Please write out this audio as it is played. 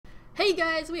Hey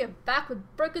guys, we are back with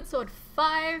Broken Sword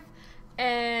 5,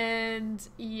 and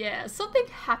yeah, something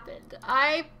happened.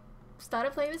 I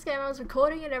started playing this game, I was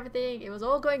recording and everything, it was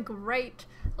all going great,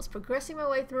 I was progressing my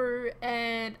way through,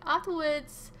 and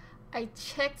afterwards I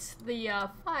checked the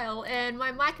file and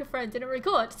my microphone didn't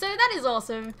record, so that is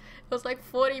awesome. It was like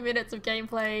 40 minutes of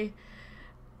gameplay,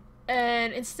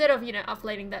 and instead of,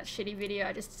 uploading that shitty video,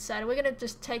 I just decided we're gonna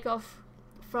just take off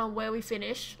from where we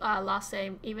finished last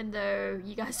time, even though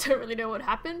you guys don't really know what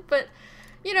happened, but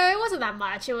it wasn't that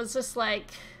much. It was just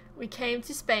like we came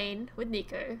to Spain with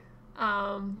Nico,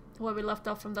 where we left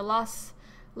off from the last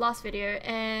video,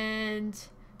 and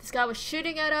this guy was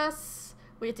shooting at us.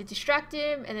 We had to distract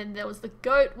him, and then there was the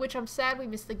goat, which I'm sad we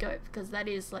missed the goat because that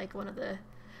is like one of the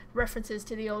references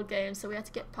to the old game, so we had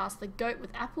to get past the goat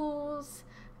with apples,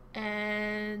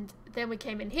 and then we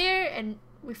came in here and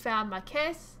we found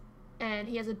Marquez, and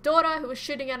he has a daughter who was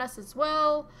shooting at us as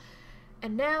well.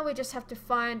 And now we just have to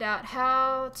find out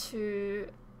how to...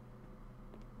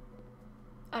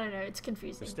 I don't know, it's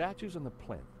confusing. The statues on the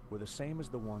plinth were the same as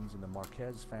the ones in the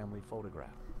Marquez family photograph.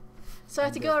 So I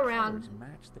had to go around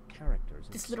match the characters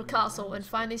this little castle and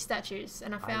find these statues,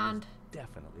 and I found...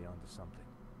 definitely onto something.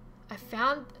 I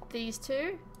found these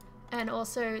two, and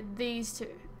also these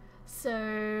two.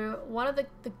 So one of the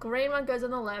green one goes on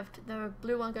the left, the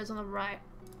blue one goes on the right,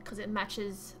 because it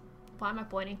matches, why am I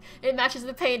pointing? It matches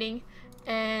the painting,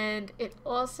 and it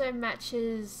also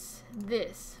matches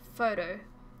this photo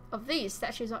of these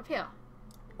statues up here.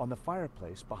 On the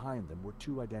fireplace behind them were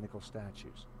two identical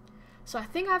statues. So I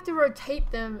think I have to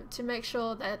rotate them to make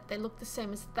sure that they look the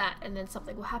same as that, and then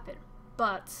something will happen.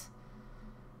 But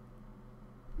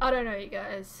I don't know, you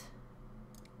guys.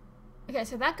 Okay,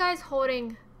 so that guy's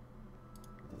holding...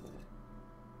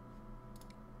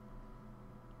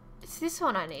 It's this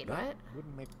one I need, right?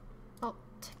 Wouldn't make... Oh,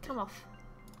 come off.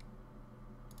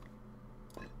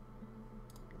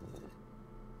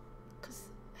 Because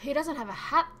he doesn't have a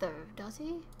hat though, does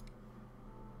he?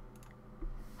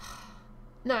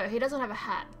 No, he doesn't have a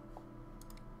hat.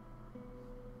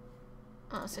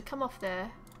 Oh, so come off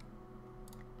there.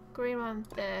 Green one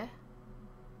there.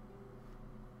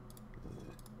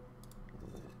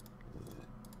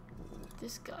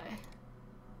 This guy.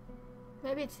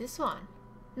 Maybe it's this one.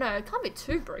 No, it can't be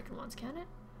two broken ones, can it?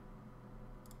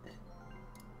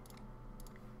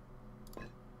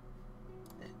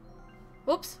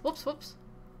 Whoops, whoops, whoops.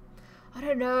 I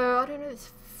don't know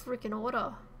this freaking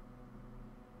order.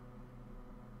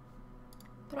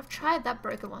 But I've tried that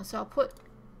broken one, so I'll put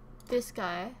this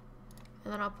guy,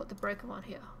 and then I'll put the broken one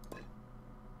here.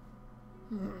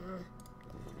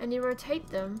 And you rotate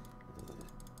them.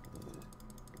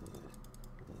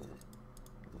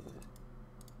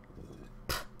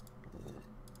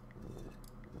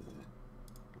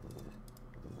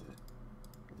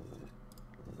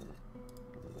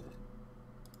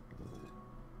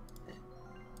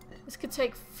 This could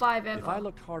take 5 ever. If I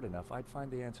looked hard enough, I'd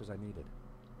find the answers I needed.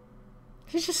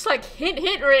 He's just like, hint,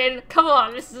 Rin. Come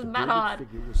on, this isn't that hard. The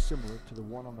figure was similar to the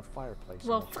one on the fireplace.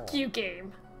 Well, fuck you,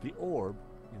 game. The orb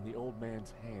in the old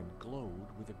man's hand glowed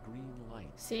with a green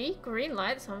light. See? Green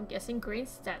light, so I'm guessing green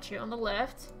statue on the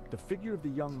left. The figure of the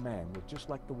young man looked just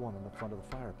like the one on the front of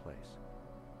the fireplace.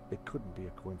 It couldn't be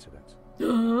a coincidence.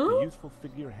 The youthful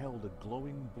figure held a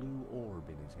glowing blue orb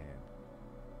in his hand.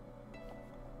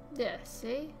 Yeah,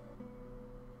 see?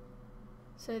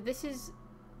 So this is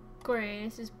green,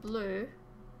 this is blue.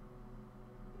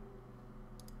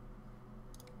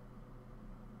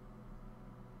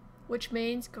 Which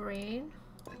means green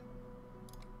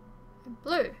and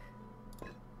blue.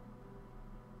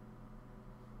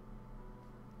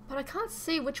 But I can't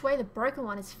see which way the broken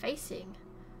one is facing.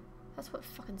 That's what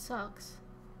fucking sucks.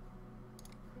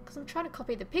 Because I'm trying to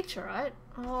copy the picture, right?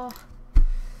 Oh.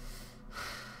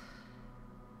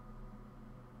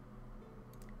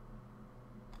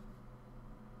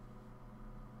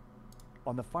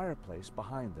 On the fireplace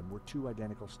behind them were two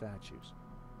identical statues.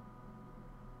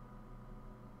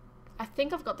 I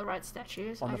think I've got the right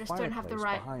statues. I just don't have the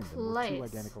right place. Them were two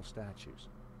identical statues.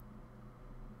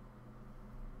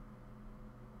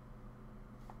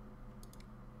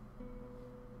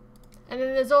 And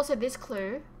then there's also this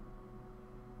clue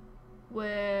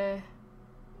where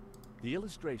the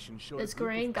illustration showed there's a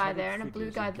green guy there and a blue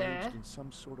guy there. In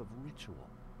some sort of ritual.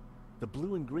 The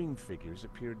blue and green figures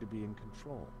appeared to be in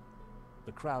control.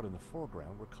 The crowd in the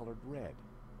foreground were colored red.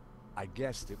 I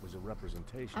guessed it was a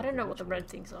representation. I don't know what the red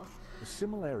things are. The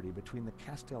similarity between the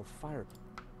Castel fire.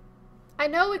 I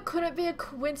know it couldn't be a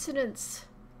coincidence.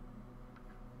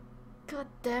 God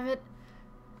damn it.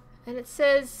 And it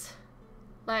says,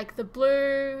 like, the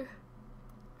blue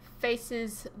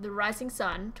faces the rising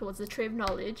sun towards the tree of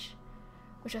knowledge,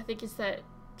 which I think is that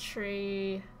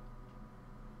tree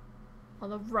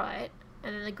on the right,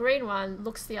 and then the green one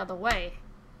looks the other way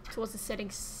towards the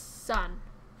setting sun.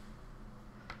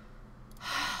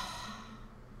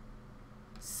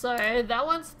 So that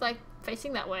one's like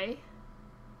facing that way,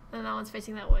 and that one's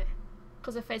facing that way,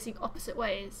 because they're facing opposite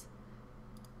ways.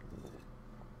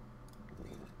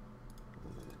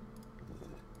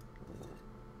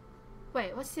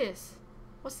 Wait, what's this?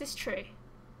 What's this tree?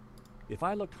 If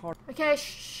I looked hard, Okay,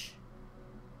 shh.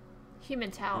 Human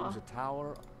it tower. was a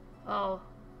tower. Oh,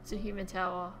 it's a human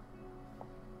tower.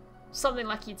 Something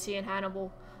like you'd see in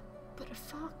Hannibal. But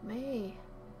fuck me.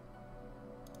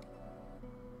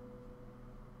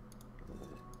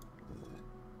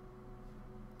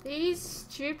 These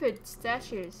stupid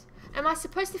statues. Am I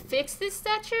supposed to fix this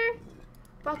statue?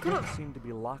 But I It couldn't. seemed to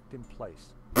be locked in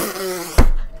place.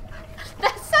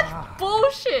 That's such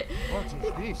bullshit. What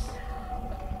is this?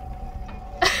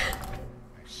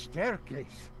 A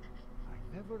staircase.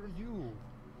 I never knew.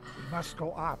 We must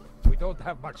go up. We don't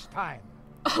have much time.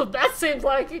 Oh, that seems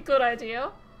like a good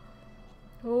idea.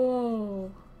 Oh.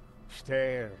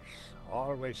 Stairs.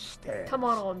 Always stairs. Come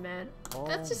on, old man. Oh.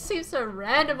 That just seems so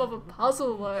random of a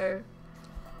puzzle, though.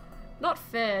 Not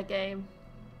fair, game.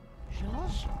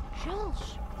 Jules?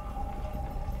 Jules?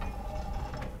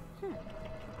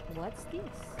 What's this?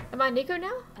 Am I Nico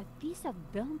now? A piece of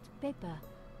burnt paper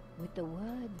with the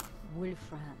word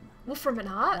Wolfram. Wolfram and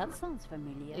Hart? That sounds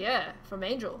familiar. Yeah, from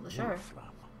Angel, the show. Wolfram.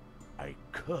 I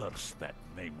curse that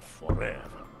name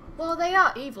forever. Well, they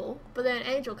are evil, but then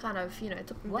Angel kind of, you know,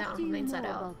 took them What down do from you the know inside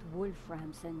out. about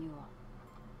Wolfram, senor?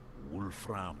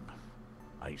 Wolfram.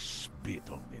 I spit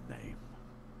on the name.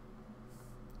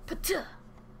 Patuh!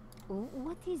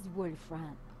 What is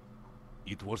Wolfram?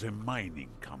 It was a mining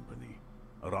company,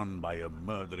 run by a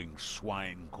murdering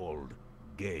swine called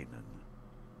Ganon.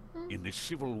 In the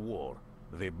Civil War,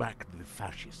 they backed the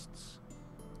fascists.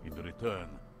 In return,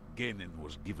 Ganon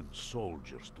was given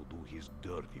soldiers to do his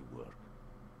dirty work.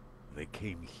 They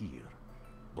came here,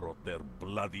 brought their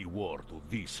bloody war to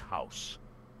this house,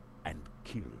 and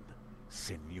killed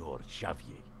Senor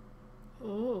Xavier.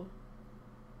 Oh.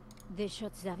 They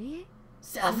shot Xavier?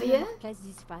 Xavier? As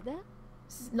his father?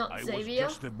 Not I Xavier?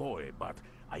 was just a boy, but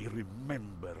I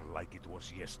remember like it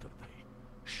was yesterday.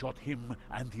 Shot him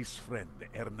and his friend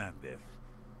Hernandez,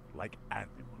 like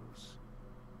animals.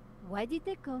 Why did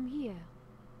they come here?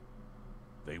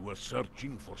 They were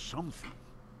searching for something,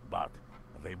 but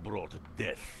they brought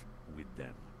death with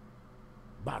them.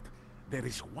 But there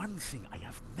is one thing I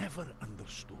have never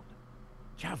understood.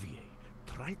 Xavier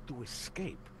tried to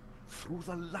escape through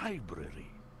the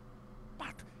library.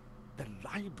 But the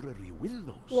library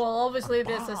windows Well, obviously are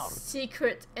there's a barred.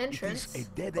 secret entrance a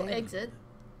dead or end. exit.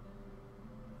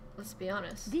 Let's be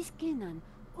honest. This Kenan,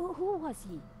 who was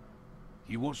he?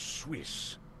 He was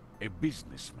Swiss, a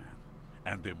businessman,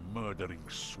 and a murdering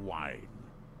swine.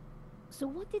 So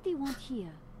what did he want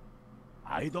here?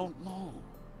 I don't know.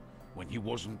 When he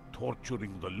wasn't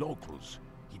torturing the locals,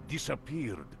 he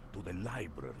disappeared to the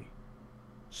library.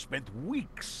 Spent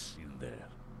weeks in there,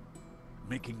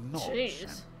 making notes Jeez.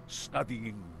 and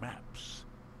studying maps.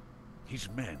 His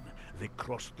men, they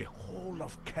crossed the whole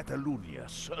of Catalonia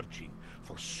searching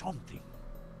for something.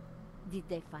 Did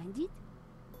they find it?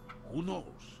 Who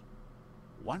knows?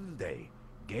 One day,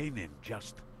 Ganon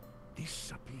just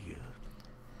disappeared.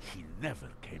 He never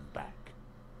came back.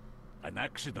 An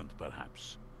accident,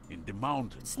 perhaps, in the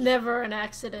mountains. It's never an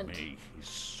accident. May his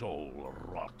soul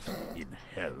rot in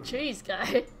hell. Jeez,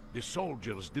 guy. The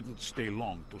soldiers didn't stay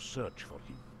long to search for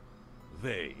him.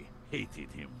 They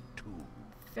hated him too.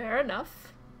 Fair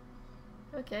enough.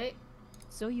 Okay.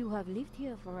 So you have lived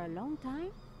here for a long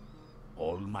time?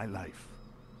 All my life.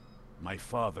 My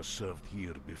father served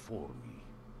here before me.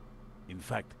 In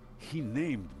fact, he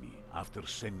named me after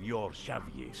Senor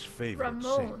Xavier's favorite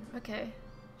saint. Ramon. Okay.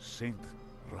 Saint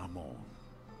Ramon,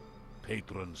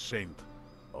 patron saint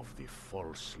of the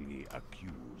falsely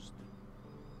accused.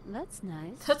 That's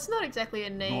nice. That's not exactly a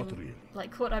name Not really.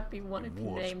 like what I'd be wanting to be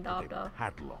Was named put after. a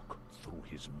padlock through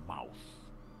his mouth.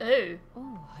 Oh.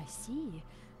 Oh, I see.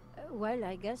 Well,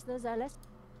 I guess those are less...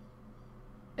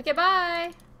 Okay,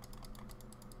 bye.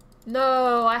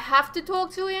 No, I have to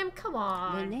talk to him? Come The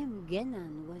on. name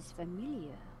Genan was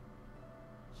familiar.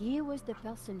 He was the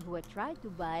person who had tried to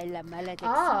buy La Maledicción.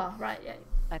 Ah, right, yeah.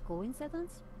 A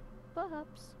coincidence?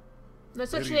 Perhaps. No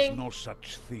such There is thing. no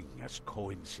such thing as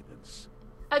coincidence.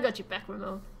 I got you back,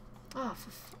 Ramon. Oh,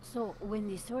 So, when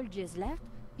the soldiers left,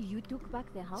 you took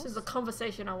back the house? this is a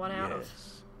conversation I want out of.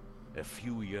 Yes. A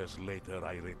few years later,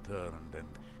 I returned and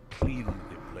cleaned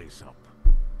the place up.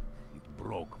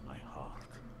 broke my heart.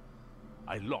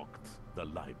 I locked the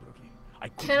library. I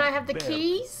could Can I not have the bear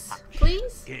keys, touch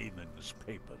please? Ganon's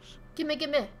papers. Gimme.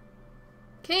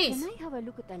 Keys. Can I have a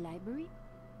look at the library?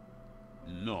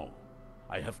 No,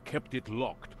 I have kept it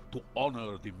locked to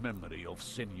honor the memory of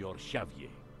Senor Xavier.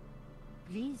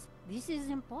 Please, this is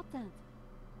important.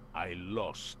 I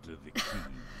lost the key.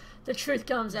 The truth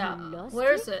comes out. lost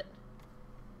Where it? is it?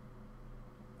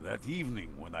 That evening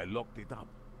when I locked it up,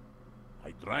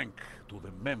 I drank to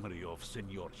the memory of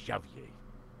Senor Xavier.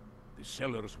 The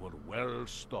cellars were well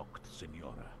stocked,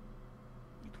 Senora.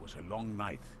 It was a long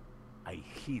night. I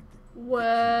hid the key,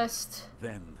 Worst.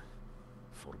 then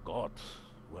forgot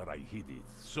where I hid it,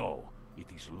 so it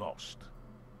is lost.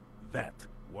 That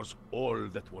was all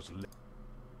that was left.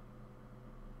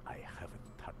 I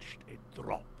haven't touched a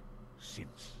drop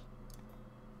since.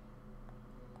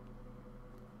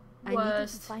 I needed to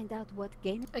Worst. find out what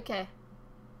game. Okay.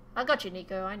 I got you,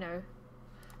 Nico. I know.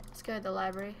 Let's go to the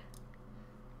library.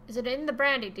 Is it in the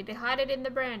brandy? Did he hide it in the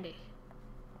brandy?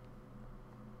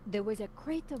 There was a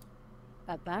crate of.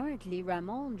 Apparently,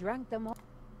 Ramon drank them all.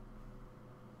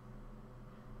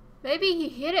 Maybe he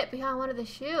hid it behind one of the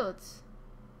shields.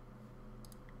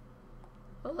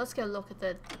 Well, let's go look at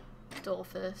the door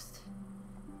first.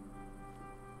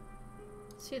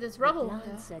 See, there's The rubble here.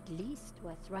 plants at least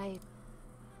were thriving.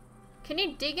 Can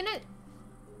you dig in it?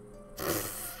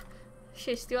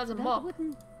 She still has a That mop.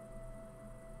 wouldn't.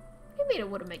 What do you mean it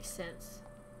wouldn't make sense?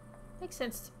 Makes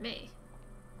sense to me.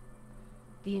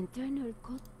 The internal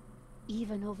coat,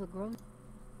 even overgrown.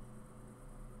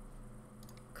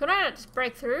 Could I not just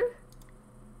break through?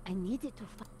 I needed to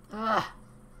find. Ah.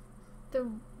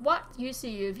 Then what use are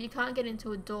you if you can't get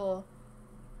into a door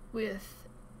with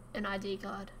an ID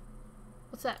card?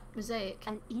 What's that? Mosaic.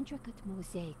 An intricate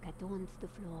mosaic adorns the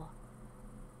floor.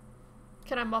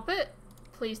 Can I mop it?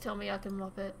 Please tell me I can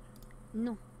mop it.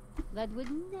 No, that would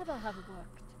never have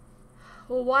worked.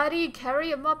 Well, why do you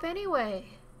carry a mop anyway?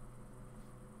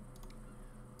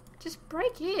 Just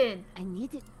break in. I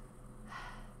needed.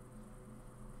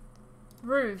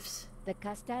 Roofs. The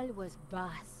castle was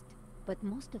vast, but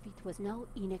most of it was now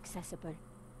inaccessible.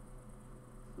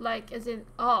 Like, as in,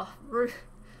 oh, roof.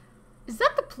 Is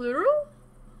that the plural?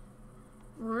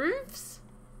 Roofs?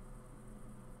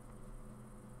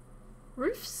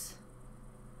 Roofs?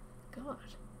 God.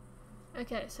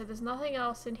 Okay, so there's nothing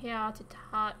else in here to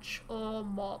touch or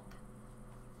mop.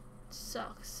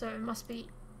 Sucks. So it must be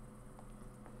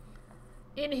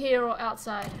in here or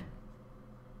outside.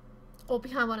 Or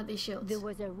behind one of these shields. There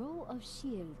was a row of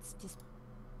shields.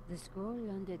 The scroll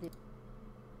under the.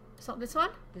 It's not this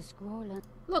one? The scroll on.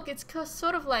 Look, it's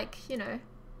sort of like, you know.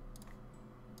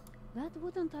 That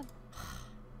wouldn't have.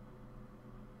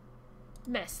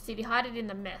 Mess. Did he hide it in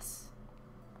the mess?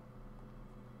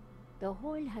 The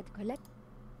hole had collected.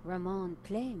 Ramon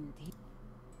claimed he.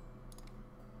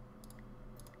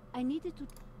 I needed to.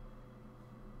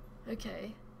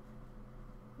 Okay.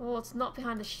 Well, it's not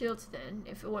behind the shields then,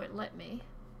 if it won't let me.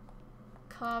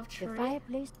 Carved The tree.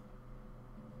 fireplace.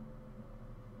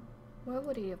 Where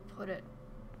would he have put it?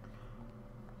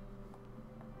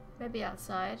 Maybe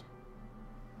outside.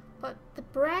 But the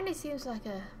brandy seems like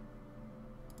a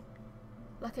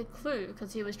clue,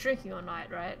 because he was drinking all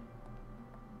night, right?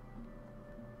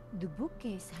 The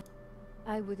bookcase.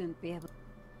 I wouldn't be able.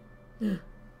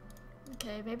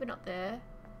 Okay, maybe not there.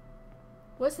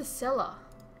 Where's the cellar?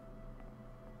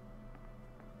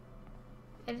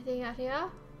 Anything out here?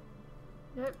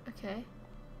 Nope, okay.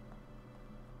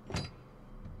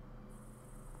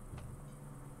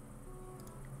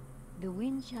 The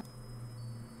wind chime.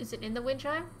 Is it in the wind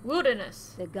chime?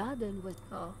 Wilderness! The garden was.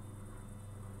 Oh.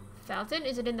 Fountain?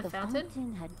 Is it in the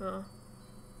fountain? had. Oh.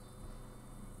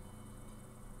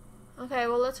 Okay,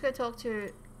 well let's go talk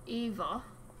to Eva.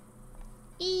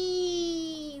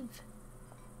 Eve!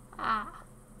 Ah.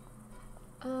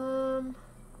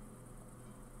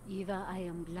 Eva, I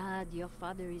am glad your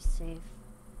father is safe.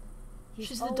 He's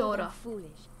She's the old daughter. and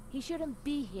foolish. He shouldn't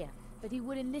be here, but he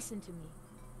wouldn't listen to me.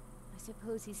 I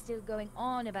suppose he's still going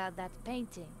on about that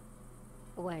painting.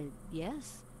 Well,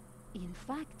 yes. In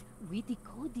fact, we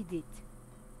decoded it.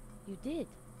 You did?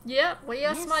 Yeah, we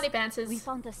are Yes, smarty pantsers. We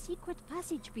found a secret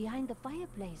passage behind the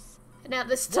fireplace. And now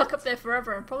they're stuck up there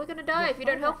forever. I'm probably gonna die Your if you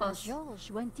don't help father and us.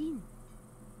 Georges went in.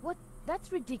 What?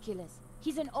 That's ridiculous.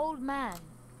 He's an old man.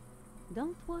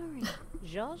 Don't worry.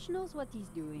 Georges knows what he's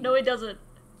doing. No, he doesn't.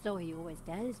 So he always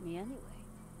tells me anyway.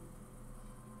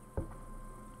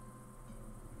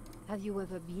 Have you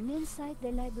ever been inside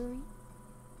the library?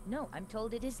 No, I'm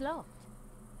told it is locked.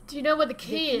 Do you know where the The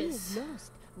key is?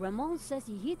 lost. Ramon says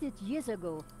he hid it years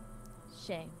ago.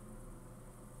 Shame.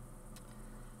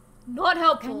 Not Can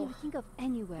helpful. you think of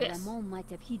anywhere Yes. Ramon might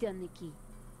have hidden the key?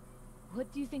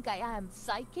 What do you think I am,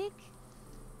 psychic?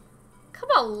 Come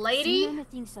on, Seen lady.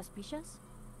 anything suspicious?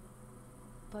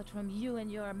 But from you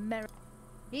and your American...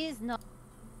 He's not.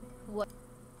 What?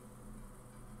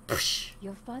 Psh,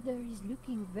 Your father is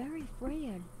looking very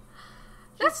frail.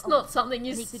 that's not something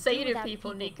you And he could say do to without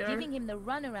people, Nico. giving him the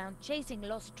runaround chasing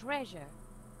lost treasure.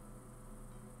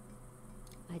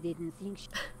 I didn't think.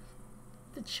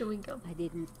 The chewing gum. I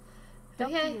didn't. Talk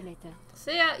to Okay. you later.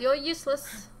 See ya, you're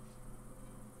useless.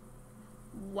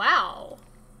 Wow.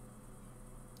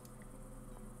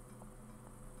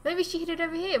 Maybe she hid it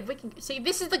over here. We can see.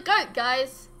 This is the goat,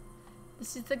 guys.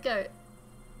 This is the goat.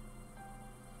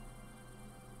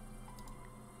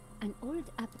 An old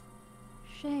apple.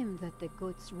 Shame that the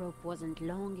goat's rope wasn't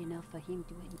long enough for him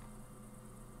to end.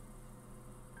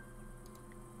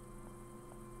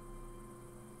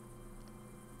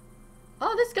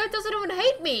 Oh, this goat doesn't even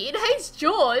hate me. It hates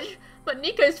George, but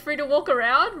Nico's free to walk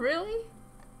around. Really?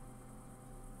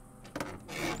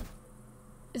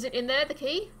 Is it in there? The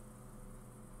key?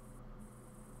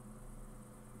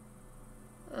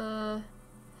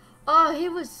 Oh, he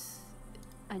was.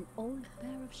 An old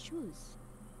pair of shoes.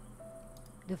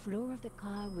 The floor of the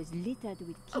car was littered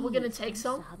with keys Are we gonna take and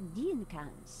some? sardine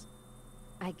cans.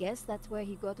 I guess that's where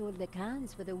he got all the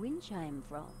cans for the wind chime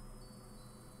from.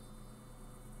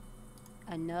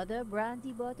 Another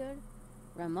brandy bottle?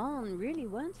 Ramon really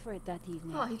went for it that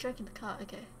evening. Oh, he drank in the car.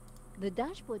 Okay. The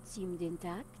dashboard seemed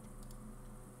intact.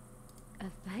 A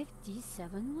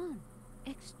 5D71.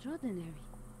 Extraordinary.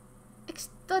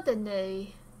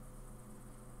 Extraordinary.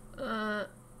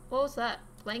 What was that?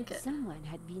 Blanket. Someone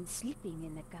had been sleeping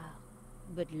in the car,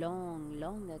 but long,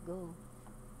 long ago.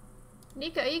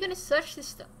 Nico, are you gonna search this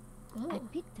stuff? I Oh.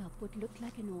 picked up what looked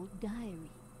like an old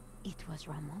diary. It was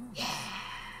Ramon.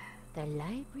 The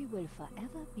library will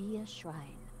forever be a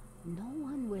shrine. No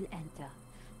one will enter.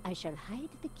 I shall hide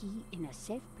the key in a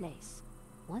safe place.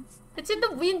 Once It's in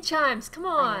the wind chimes. Come I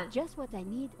on. have just what I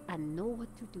need and know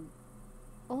what to do.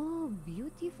 Oh,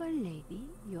 beautiful lady,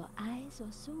 your eyes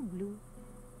are so blue.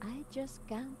 I just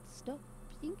can't stop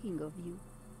thinking of you.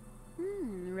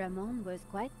 Ramon was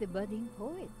quite the budding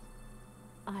poet.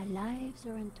 Our lives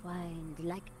are entwined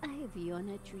like ivy on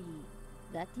a tree.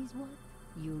 That is what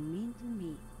you mean to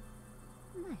me.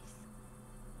 Nice.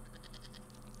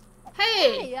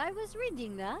 Hey! I was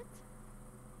reading that.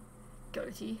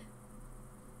 Goatee.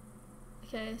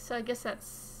 Okay, so I guess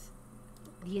that's.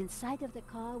 The inside of the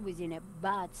car was in a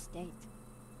bad state.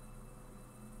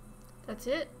 That's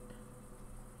it.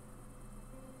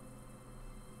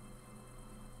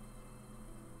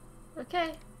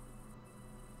 Okay.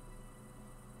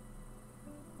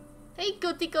 Hey,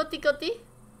 goatee, goatee, goatee.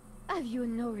 Have you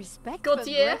no respect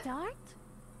Gautier? for great art?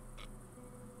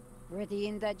 Pretty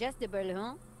indigestible,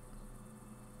 huh?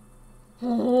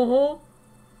 Oh,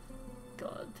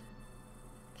 God.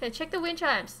 Okay, check the wind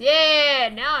chimes. Yeah,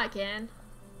 now I can.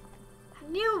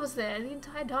 I knew it was there the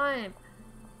entire time.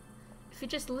 If you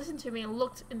just listened to me and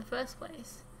looked in the first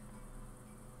place.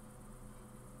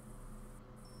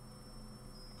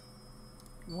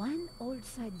 One old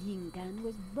sardine can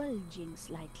was bulging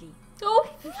slightly. Oh,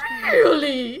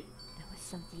 really? There was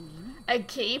something in it, A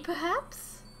key,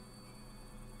 perhaps?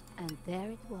 and there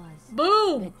it was. The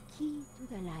Boom! key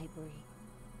to the library.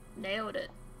 Nailed it.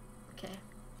 Okay.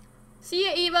 See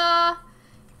ya, Eva!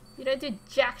 You don't do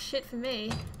jack shit for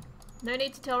me. No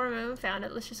need to tell Ramon we found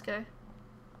it. Let's just go.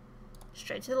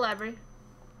 Straight to the library.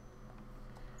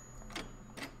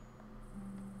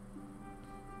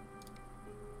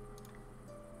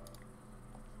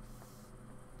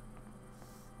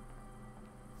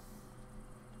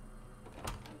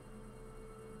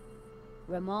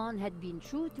 Ramon had been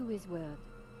true to his word.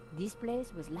 This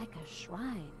place was like a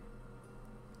shrine.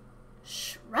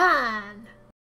 Shrine!